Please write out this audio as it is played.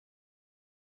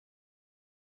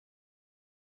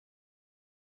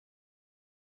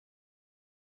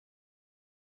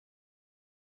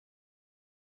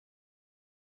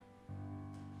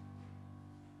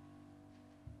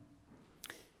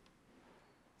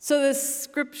So the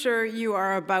scripture you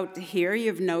are about to hear,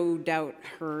 you've no doubt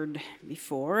heard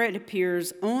before. It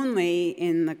appears only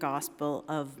in the Gospel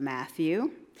of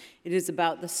Matthew. It is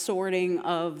about the sorting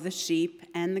of the sheep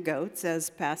and the goats,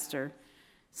 as Pastor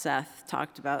Seth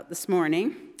talked about this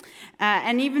morning.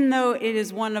 And even though it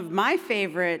is one of my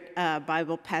favorite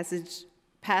Bible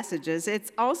passages,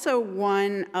 it's also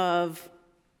one of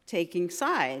taking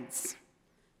sides,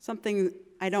 something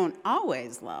I don't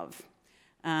always love.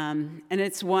 And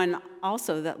it's one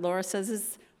also that Laura says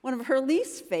is one of her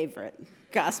least favorite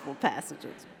gospel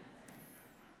passages.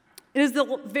 It is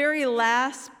the very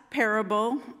last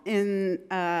parable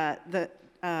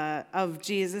of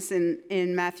Jesus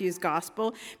in Matthew's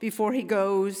gospel before he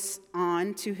goes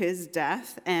on to his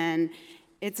death, and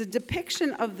it's a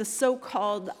depiction of the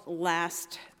so-called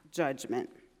last judgment.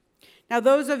 Now,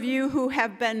 those of you who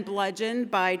have been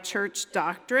bludgeoned by church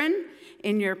doctrine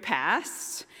in your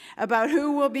past about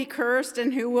who will be cursed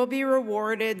and who will be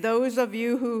rewarded, those of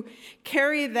you who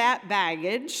carry that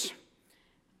baggage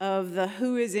of the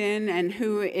who is in and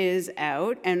who is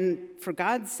out, and for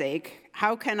God's sake,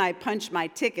 how can I punch my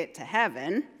ticket to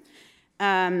heaven?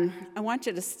 I want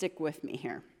you to stick with me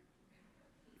here.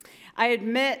 I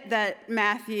admit that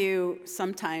Matthew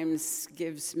sometimes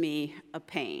gives me a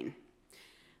pain.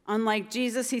 Unlike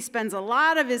Jesus, he spends a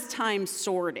lot of his time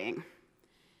sorting.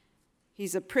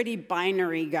 He's a pretty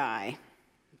binary guy.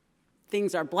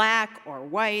 Things are black or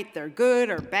white, they're good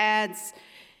or bad.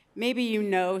 Maybe you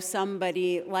know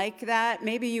somebody like that.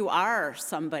 Maybe you are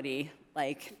somebody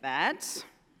like that.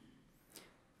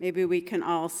 Maybe we can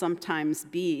all sometimes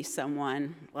be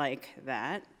someone like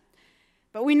that.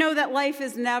 But we know that life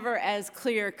is never as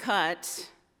clear-cut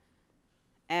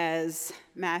as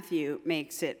Matthew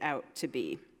makes it out to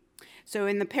be. So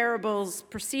in the parables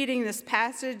preceding this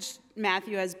passage,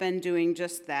 Matthew has been doing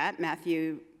just that.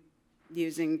 Matthew,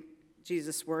 using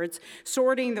Jesus' words,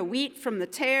 sorting the wheat from the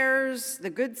tares, the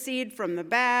good seed from the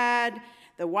bad,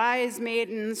 the wise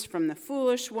maidens from the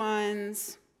foolish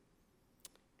ones.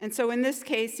 And so in this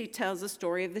case, he tells the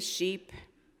story of the sheep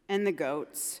and the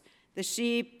goats. The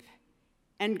sheep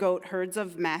and goat herds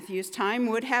of Matthew's time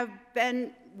would have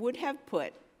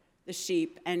put the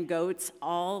sheep and goats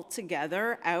all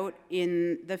together out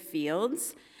in the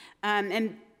fields.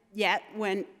 And yet,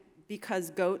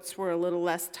 because goats were a little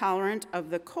less tolerant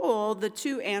of the cold, the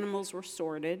two animals were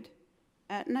sorted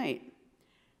at night.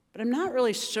 But I'm not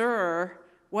really sure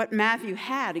what Matthew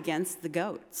had against the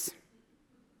goats.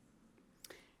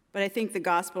 But I think the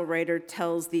gospel writer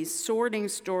tells these sorting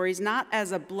stories not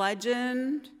as a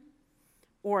bludgeon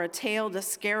or a tale to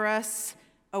scare us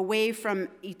away from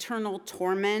eternal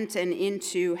torment and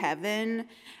into heaven.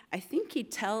 I think he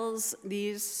tells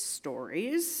these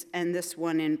stories, and this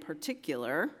one in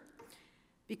particular,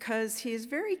 because he is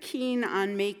very keen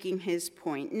on making his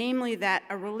point, namely that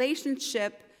a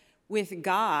relationship with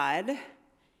God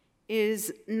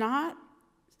is not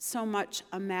so much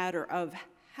a matter of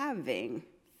having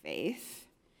faith,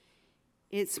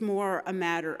 it's more a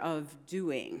matter of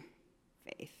doing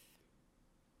faith.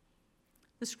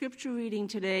 The scripture reading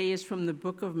today is from the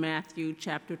book of Matthew,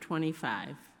 chapter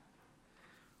 25.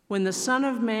 When the Son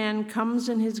of Man comes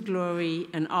in his glory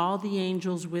and all the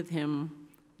angels with him,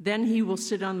 then he will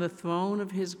sit on the throne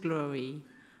of his glory.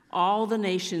 All the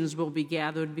nations will be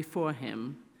gathered before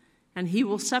him, and he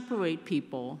will separate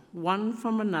people, one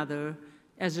from another,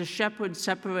 as a shepherd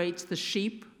separates the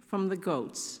sheep from the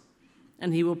goats.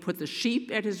 And he will put the sheep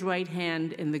at his right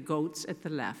hand and the goats at the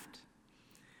left.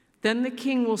 Then the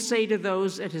king will say to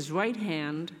those at his right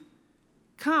hand,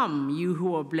 "Come, you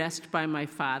who are blessed by my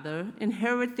Father,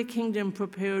 inherit the kingdom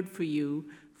prepared for you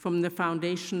from the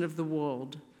foundation of the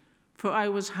world. For I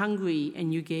was hungry,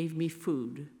 and you gave me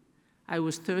food. I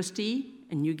was thirsty,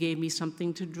 and you gave me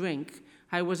something to drink.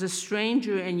 I was a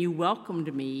stranger, and you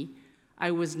welcomed me. I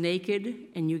was naked,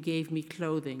 and you gave me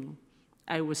clothing.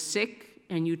 I was sick,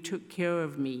 and you took care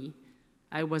of me.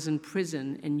 I was in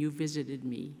prison, and you visited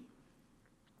me."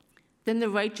 Then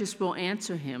the righteous will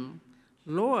answer him,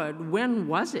 "Lord, when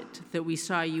was it that we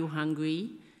saw you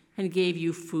hungry and gave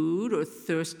you food, or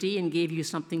thirsty and gave you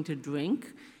something to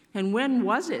drink? And when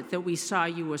was it that we saw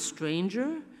you a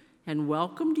stranger and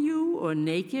welcomed you, or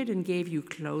naked and gave you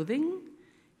clothing?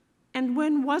 And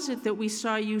when was it that we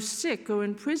saw you sick or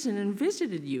in prison and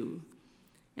visited you?"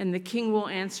 And the king will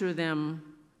answer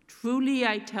them, "Truly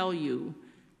I tell you,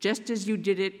 just as you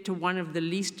did it to one of the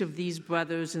least of these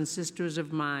brothers and sisters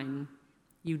of mine,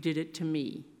 you did it to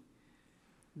me."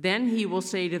 Then he will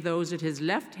say to those at his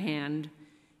left hand,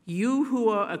 "You who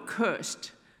are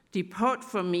accursed, depart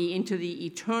from me into the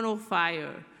eternal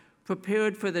fire,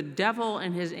 prepared for the devil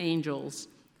and his angels.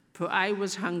 For I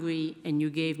was hungry, and you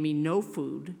gave me no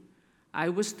food. I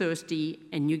was thirsty,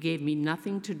 and you gave me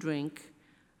nothing to drink.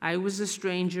 I was a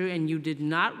stranger, and you did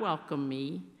not welcome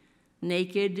me.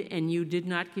 Naked, and you did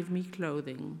not give me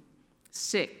clothing.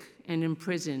 Sick and in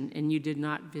prison, and you did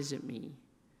not visit me.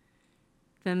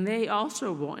 Then they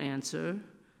also will answer,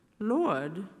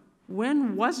 Lord,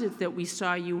 when was it that we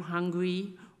saw you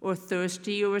hungry or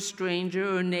thirsty or a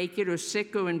stranger or naked or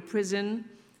sick or in prison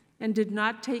and did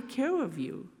not take care of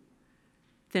you?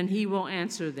 Then he will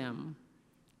answer them,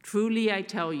 truly I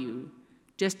tell you,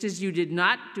 just as you did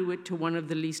not do it to one of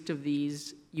the least of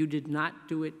these, you did not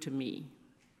do it to me.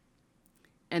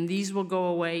 And these will go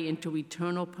away into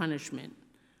eternal punishment,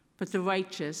 but the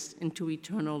righteous into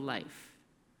eternal life.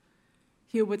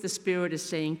 Hear what the Spirit is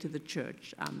saying to the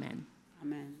church. Amen.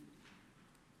 Amen.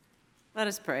 Let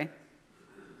us pray.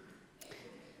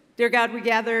 Dear God, we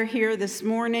gather here this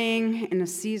morning in a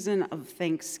season of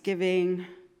thanksgiving,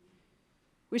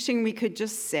 wishing we could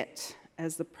just sit,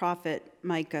 as the prophet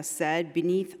Micah said,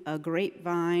 beneath a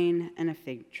grapevine and a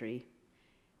fig tree,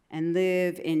 and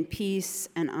live in peace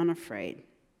and unafraid.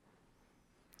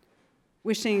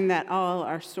 Wishing that all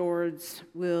our swords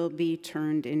will be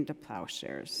turned into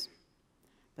plowshares.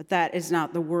 But that is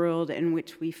not the world in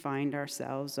which we find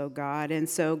ourselves, O God. And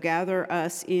so gather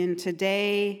us in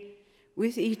today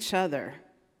with each other,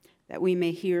 that we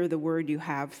may hear the word you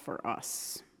have for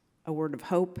us, a word of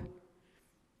hope,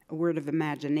 a word of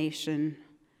imagination,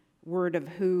 a word of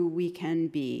who we can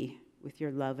be with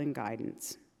your love and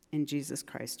guidance. In Jesus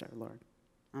Christ our Lord.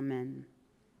 Amen.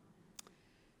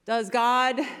 Does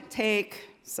God take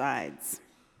sides?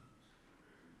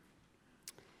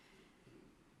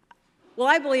 Well,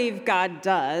 I believe God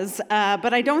does,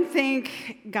 but I don't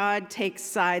think God takes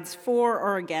sides for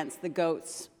or against the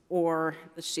goats or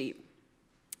the sheep.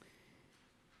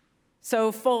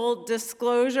 So full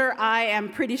disclosure, I am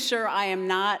pretty sure I am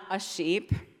not a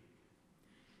sheep.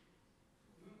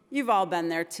 You've all been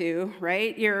there too,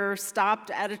 right? You're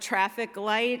stopped at a traffic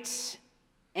light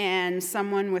and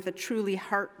someone with a truly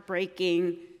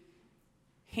heartbreaking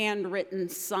handwritten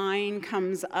sign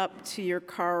comes up to your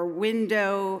car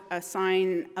window, a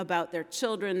sign about their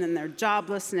children and their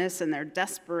joblessness and their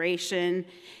desperation,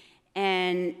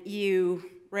 and you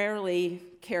rarely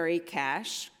carry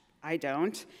cash. I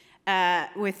don't.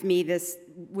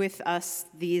 With us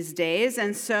these days,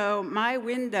 and so my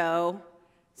window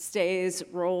stays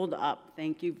rolled up.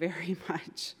 Thank you very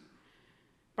much.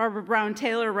 Barbara Brown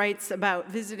Taylor writes about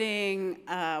visiting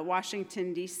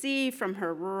Washington, D.C. from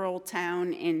her rural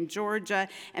town in Georgia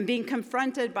and being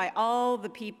confronted by all the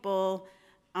people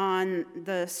on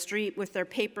the street with their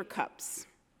paper cups.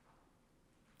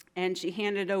 And she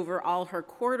handed over all her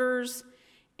quarters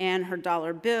and her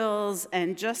dollar bills,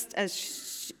 and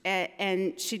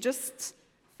she just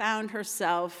found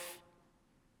herself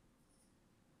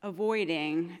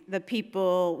avoiding the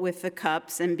people with the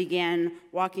cups and began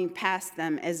walking past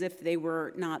them as if they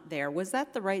were not there. Was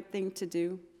that the right thing to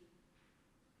do?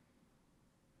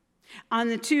 On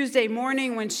the Tuesday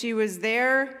morning when she was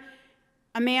there,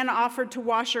 a man offered to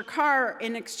wash her car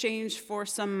in exchange for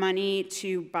some money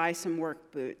to buy some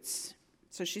work boots.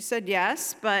 So she said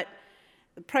yes, but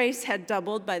the price had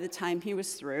doubled by the time he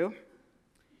was through.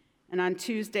 And on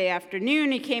Tuesday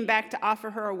afternoon, he came back to offer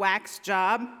her a wax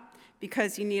job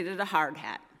because he needed a hard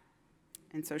hat.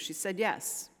 And so she said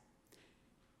yes.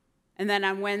 And then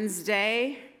on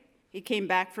Wednesday, he came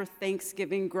back for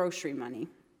Thanksgiving grocery money.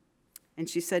 And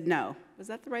she said no. Was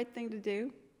that the right thing to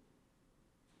do?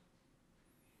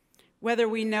 Whether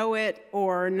we know it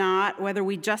or not, whether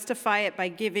we justify it by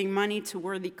giving money to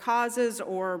worthy causes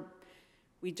or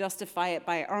we justify it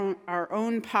by our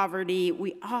own poverty,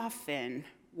 we often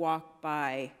walk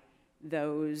by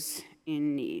those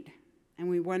in need. And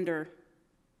we wonder,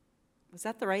 was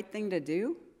that the right thing to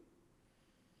do?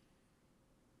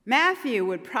 Matthew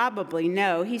would probably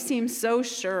know. He seems so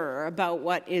sure about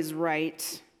what is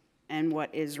right and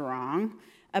what is wrong,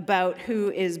 about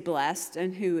who is blessed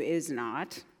and who is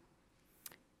not.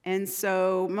 And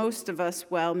so most of us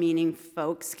well-meaning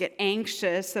folks get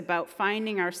anxious about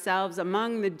finding ourselves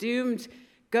among the doomed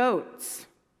goats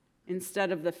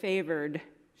instead of the favored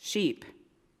sheep.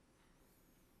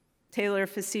 Taylor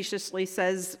facetiously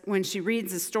says when she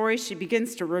reads the story, she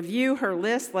begins to review her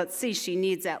list. Let's see, she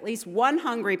needs at least one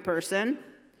hungry person,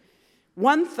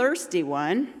 one thirsty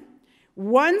one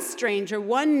stranger,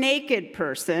 one naked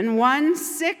person, one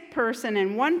sick person,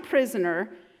 and one prisoner,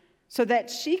 so that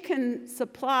she can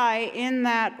supply in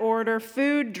that order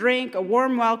food, drink, a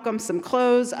warm welcome, some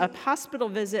clothes, a hospital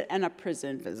visit, and a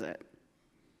prison visit.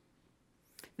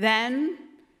 Then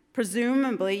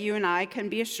Presumably, you and I can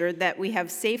be assured that we have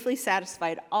safely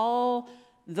satisfied all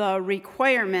the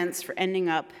requirements for ending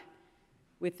up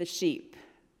with the sheep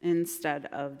instead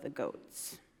of the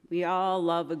goats. We all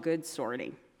love a good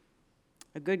sorting,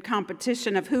 a good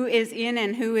competition of who is in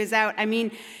and who is out. I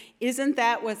mean, isn't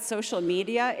that what social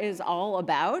media is all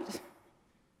about?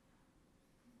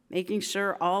 Making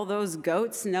sure all those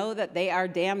goats know that they are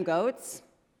damn goats?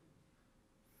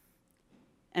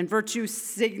 And virtue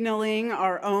signaling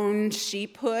our own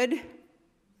sheephood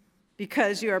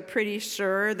because you are pretty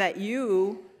sure that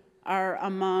you are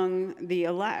among the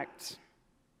elect.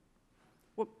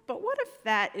 But what if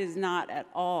that is not at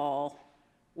all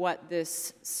what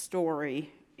this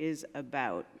story is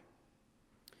about?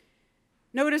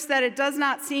 Notice that it does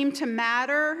not seem to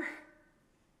matter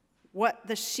what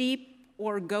the sheep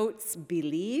or goats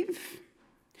believe,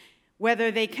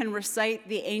 whether they can recite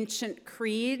the ancient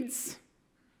creeds,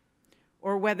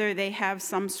 or whether they have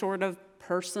some sort of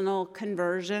personal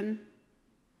conversion.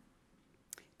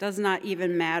 It does not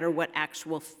even matter what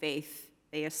actual faith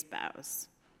they espouse.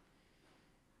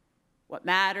 What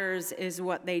matters is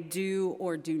what they do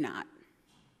or do not.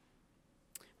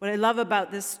 What I love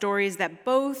about this story is that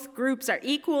both groups are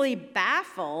equally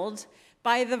baffled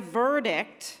by the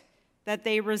verdict that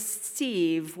they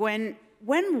receive. When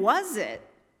was it,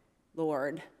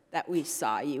 Lord, that we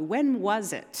saw you? When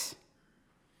was it?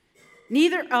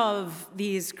 Neither of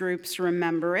these groups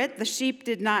remember it. The sheep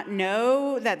did not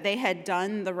know that they had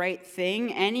done the right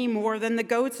thing any more than the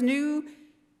goats knew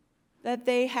that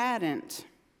they hadn't.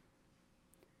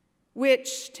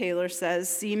 Which, Taylor says,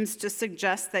 seems to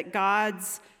suggest that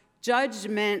God's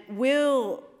judgment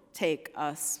will take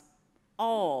us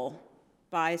all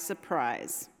by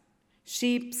surprise,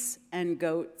 sheeps and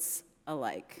goats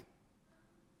alike.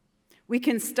 We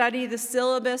can study the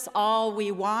syllabus all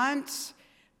we want,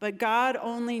 but God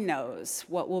only knows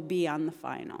what will be on the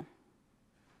final.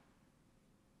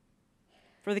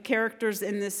 For the characters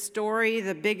in this story,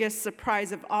 the biggest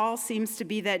surprise of all seems to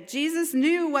be that Jesus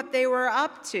knew what they were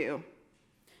up to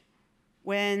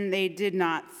when they did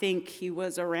not think he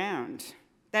was around.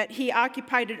 That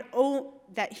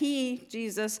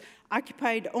Jesus,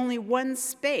 occupied only one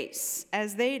space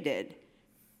as they did.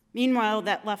 Meanwhile,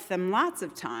 that left them lots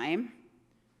of time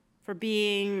for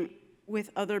being with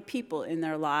other people in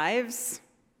their lives,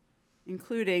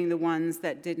 including the ones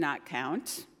that did not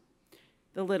count,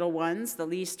 the little ones, the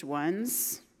least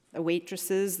ones, the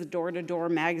waitresses, the door-to-door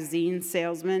magazine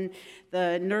salesmen,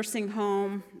 the nursing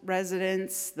home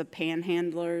residents, the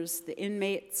panhandlers, the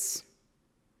inmates,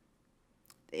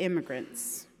 the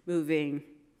immigrants moving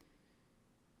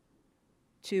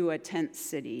to a tent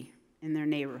city in their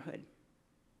neighborhood.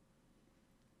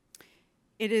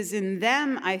 It is in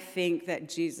them, I think, that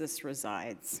Jesus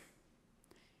resides.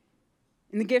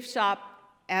 In the gift shop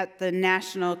at the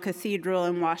National Cathedral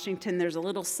in Washington, there's a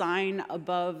little sign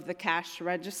above the cash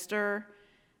register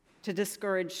to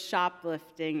discourage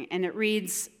shoplifting, and it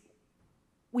reads,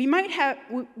 we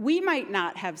might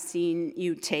not have seen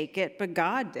you take it, but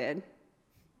God did.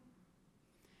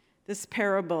 This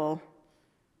parable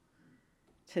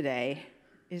today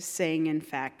is saying, in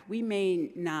fact, we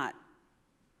may not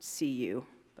see you,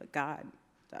 but God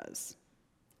does.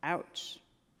 Ouch.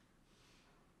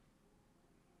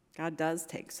 God does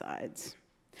take sides.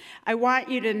 I want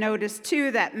you to notice,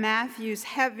 too, that Matthew's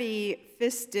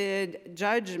heavy-fisted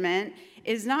judgment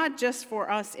is not just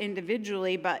for us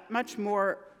individually, but much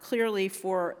more clearly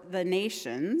for the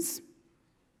nations.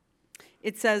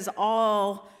 It says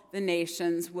all the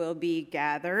nations will be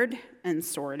gathered and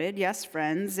sorted. Yes,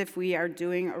 friends, if we are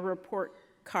doing a report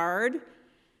card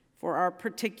for our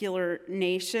particular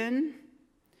nation,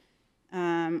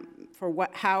 for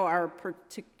how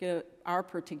our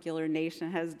particular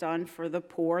nation has done for the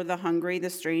poor, the hungry, the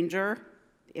stranger,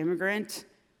 the immigrant,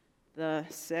 the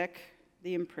sick,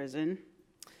 the imprisoned,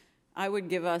 I would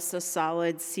give us a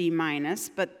solid C-,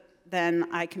 but then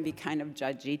I can be kind of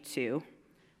judgy too.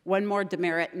 One more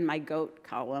demerit in my goat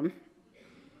column.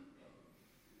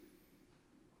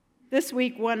 This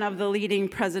week, one of the leading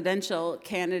presidential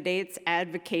candidates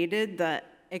advocated the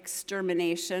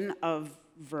extermination of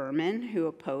vermin who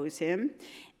oppose him,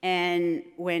 and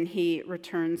when he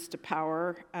returns to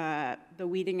power, the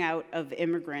weeding out of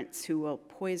immigrants who will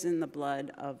poison the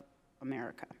blood of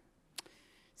America.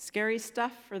 Scary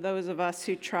stuff for those of us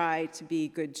who try to be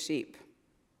good sheep.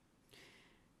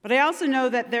 But I also know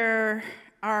that there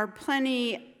are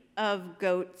plenty of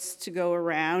goats to go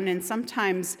around, and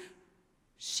sometimes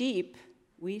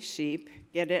we sheep,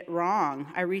 get it wrong.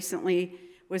 I recently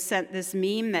was sent this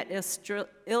meme that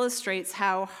illustrates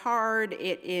how hard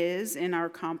it is in our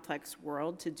complex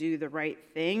world to do the right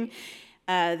thing.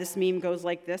 This meme goes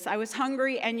like this: I was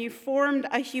hungry and you formed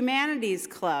a humanities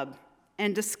club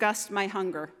and discussed my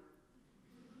hunger.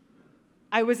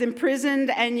 I was imprisoned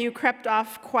and you crept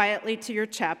off quietly to your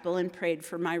chapel and prayed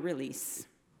for my release.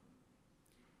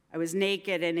 I was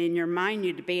naked and in your mind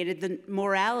you debated the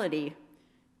morality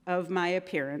of my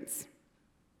appearance.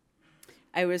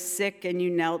 I was sick and you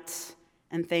knelt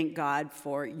and thanked God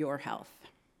for your health.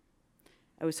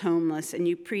 I was homeless and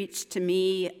you preached to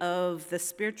me of the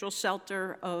spiritual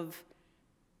shelter of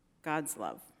God's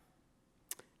love.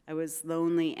 I was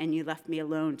lonely and you left me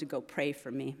alone to go pray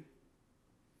for me.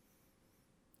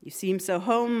 You seem so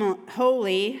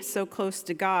holy, so close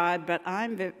to God, but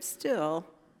I'm still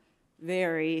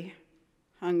very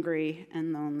hungry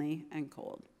and lonely and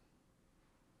cold.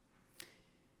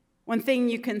 One thing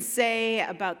you can say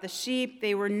about the sheep,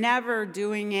 they were never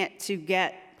doing it to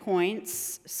get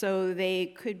points so they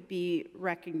could be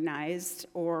recognized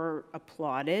or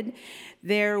applauded.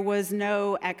 There was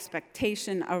no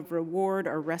expectation of reward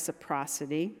or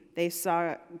reciprocity. They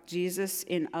saw Jesus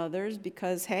in others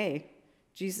because, hey,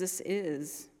 Jesus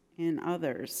is in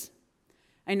others.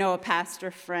 I know a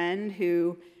pastor friend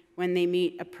who, when they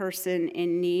meet a person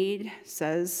in need,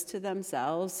 says to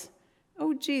themselves,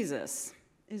 "Oh, Jesus,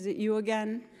 is it you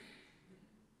again?"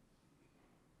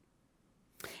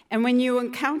 And when you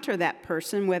encounter that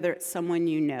person, whether it's someone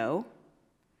you know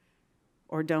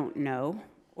or don't know,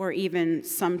 or even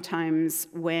sometimes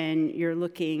when you're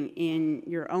looking in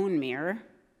your own mirror,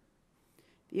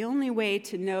 the only way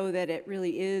to know that it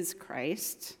really is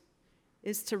Christ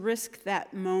is to risk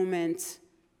that moment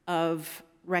of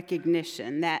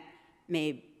recognition that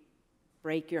may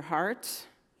break your heart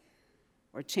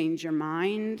or change your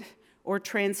mind or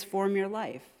transform your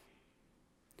life.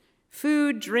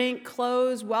 Food, drink,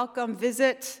 clothes, welcome,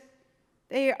 visit,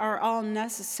 they are all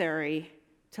necessary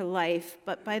to life,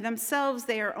 but by themselves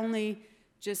they are only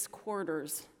just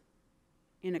quarters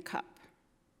in a cup.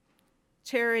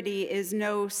 Charity is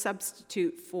no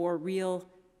substitute for real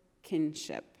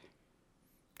kinship.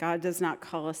 God does not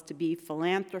call us to be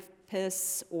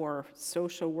philanthropists or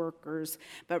social workers,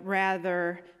 but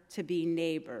rather to be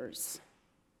neighbors,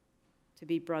 to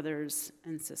be brothers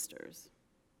and sisters.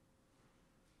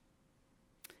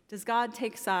 Does God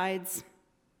take sides?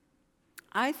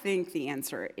 I think the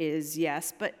answer is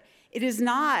yes, but it is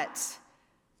not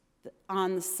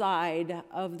on the side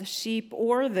of the sheep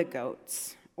or the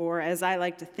goats, or as I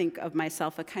like to think of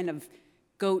myself, a kind of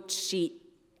goat-sheep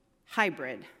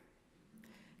hybrid.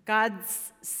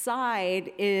 God's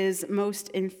side is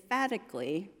most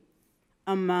emphatically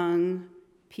among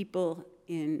people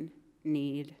in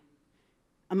need,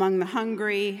 among the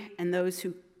hungry and those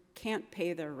who can't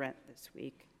pay their rent this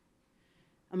week,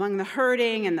 among the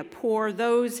hurting and the poor,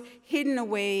 those hidden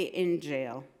away in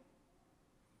jail.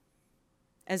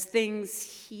 As things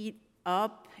heat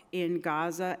up in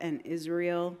Gaza and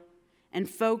Israel, and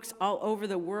folks all over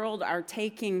the world are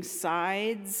taking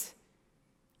sides,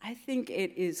 I think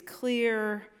it is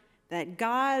clear that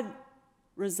God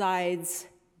resides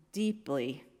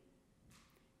deeply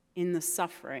in the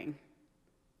suffering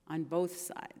on both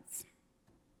sides.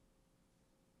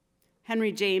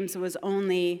 Henry James was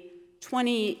only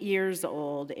 20 years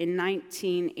old in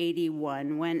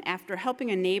 1981 when, after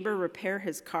helping a neighbor repair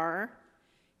his car,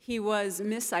 he was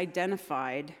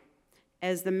misidentified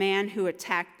as the man who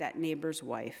attacked that neighbor's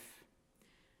wife.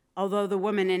 Although the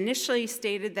woman initially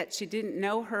stated that she didn't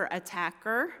know her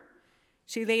attacker,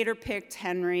 she later picked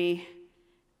Henry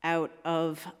out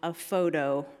of a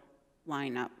photo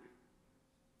lineup.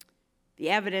 The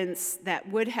evidence that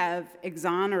would have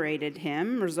exonerated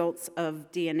him, results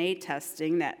of DNA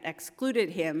testing that excluded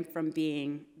him from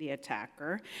being the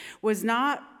attacker, was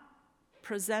not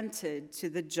presented to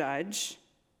the judge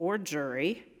or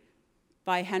jury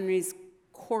by Henry's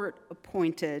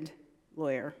court-appointed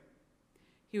lawyer.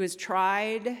 He was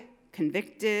tried,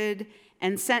 convicted,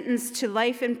 and sentenced to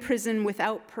life in prison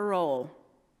without parole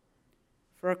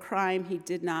for a crime he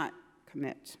did not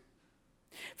commit.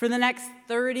 For the next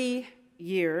 30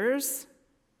 years,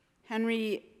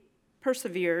 Henry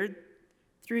persevered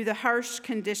through the harsh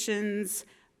conditions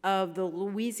of the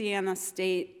Louisiana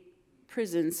state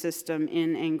prison system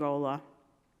in Angola.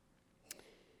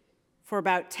 For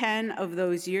about 10 of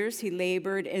those years, he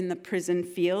labored in the prison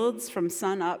fields from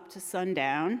sun up to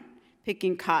sundown,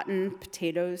 picking cotton,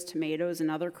 potatoes, tomatoes, and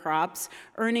other crops,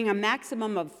 earning a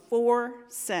maximum of 4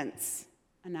 cents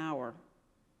an hour.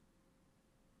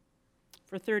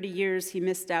 For 30 years, he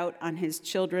missed out on his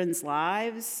children's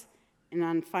lives and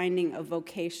on finding a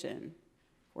vocation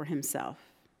for himself.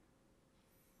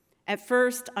 At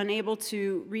first, unable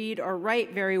to read or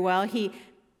write very well, he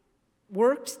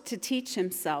worked to teach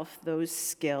himself those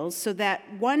skills so that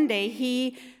one day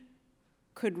he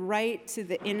could write to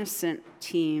the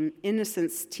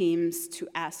innocence teams to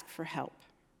ask for help.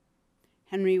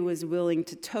 Henry was willing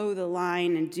to toe the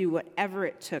line and do whatever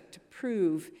it took to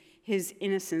prove his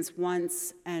innocence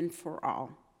once and for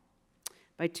all.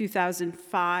 By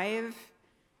 2005,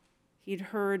 he'd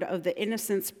heard of the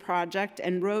Innocence Project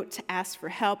and wrote to ask for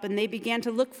help, and they began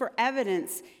to look for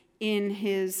evidence in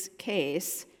his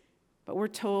case, but we're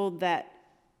told that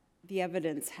the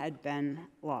evidence had been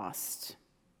lost.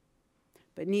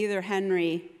 But neither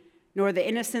Henry nor the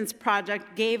Innocence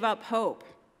Project gave up hope.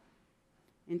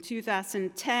 In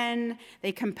 2010,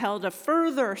 they compelled a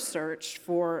further search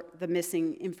for the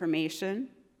missing information,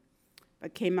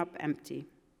 but came up empty.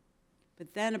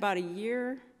 But then about a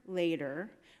year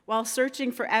later, while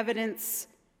searching for evidence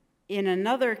in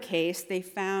another case, they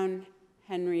found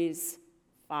Henry's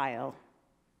file.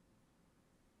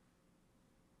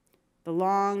 The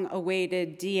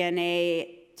long-awaited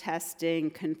DNA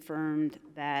testing confirmed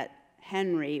that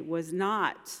Henry was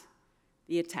not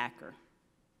the attacker.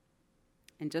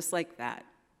 And just like that,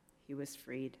 he was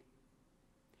freed.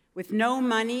 With no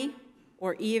money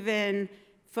or even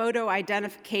photo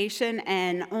identification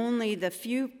and only the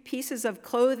few pieces of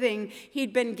clothing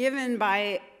he'd been given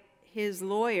by his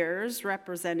lawyers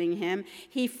representing him,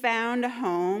 he found a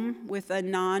home with a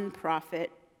nonprofit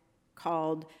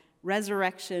called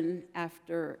Resurrection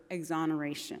After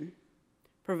Exoneration,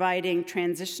 providing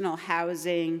transitional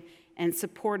housing and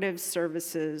supportive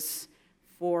services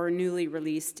for newly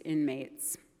released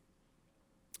inmates.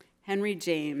 Henry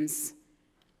James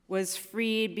was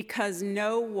freed because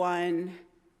no one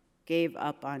gave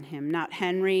up on him. Not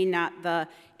Henry, not the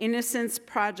Innocence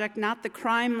Project, not the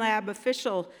crime lab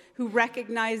official who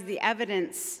recognized the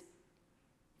evidence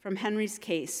from Henry's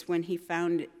case when he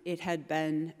found it had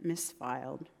been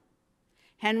misfiled.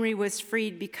 Henry was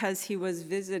freed because he was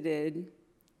visited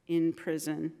in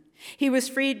prison. He was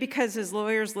freed because his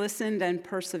lawyers listened and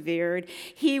persevered.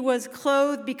 He was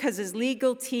clothed because his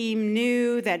legal team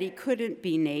knew that he couldn't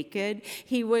be naked.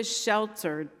 He was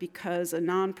sheltered because a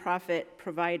nonprofit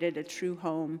provided a true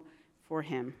home for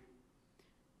him.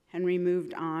 Henry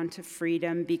moved on to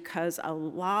freedom because a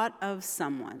lot of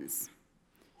someones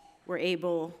were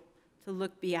able to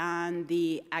look beyond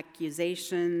the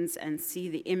accusations and see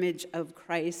the image of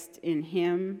Christ in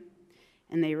him,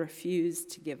 and they refused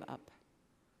to give up.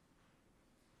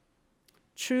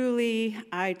 Truly,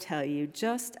 I tell you,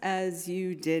 just as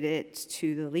you did it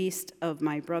to the least of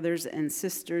my brothers and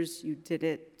sisters, you did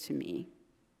it to me.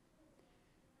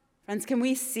 Friends, can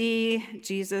we see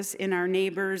Jesus in our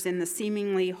neighbors in the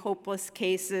seemingly hopeless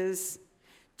cases?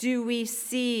 Do we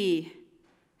see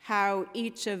how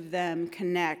each of them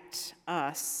connect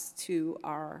us to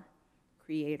our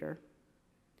Creator?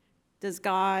 Does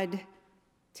God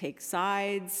take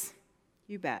sides?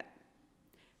 You bet.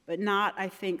 But not, I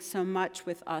think, so much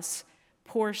with us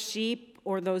poor sheep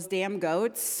or those damn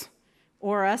goats,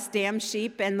 or us damn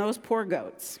sheep and those poor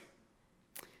goats.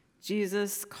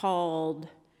 Jesus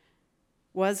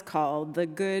was called the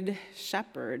Good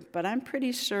Shepherd, but I'm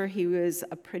pretty sure he was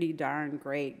a pretty darn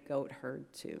great goat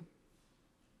herd too.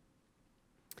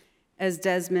 As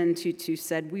Desmond Tutu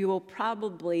said, we will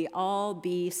probably all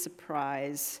be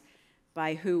surprised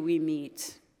by who we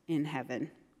meet in heaven.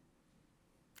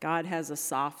 God has a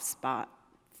soft spot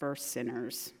for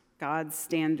sinners. God's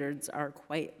standards are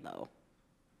quite low.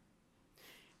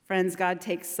 Friends, God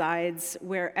takes sides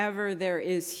wherever there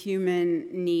is human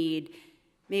need.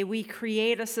 May we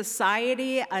create a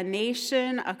society, a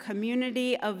nation, a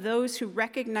community of those who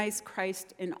recognize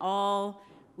Christ in all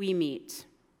we meet.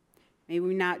 May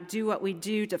we not do what we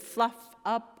do to fluff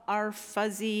up our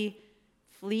fuzzy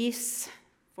fleece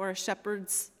for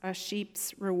a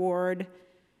sheep's reward,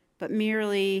 but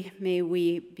merely may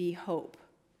we be hope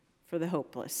for the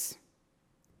hopeless,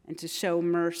 and to show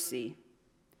mercy,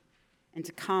 and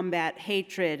to combat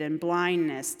hatred and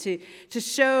blindness, to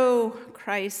show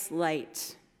Christ's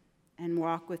light, and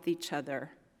walk with each other,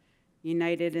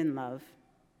 united in love.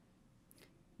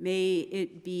 May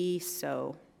it be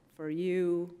so for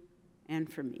you and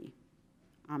for me.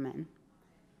 Amen.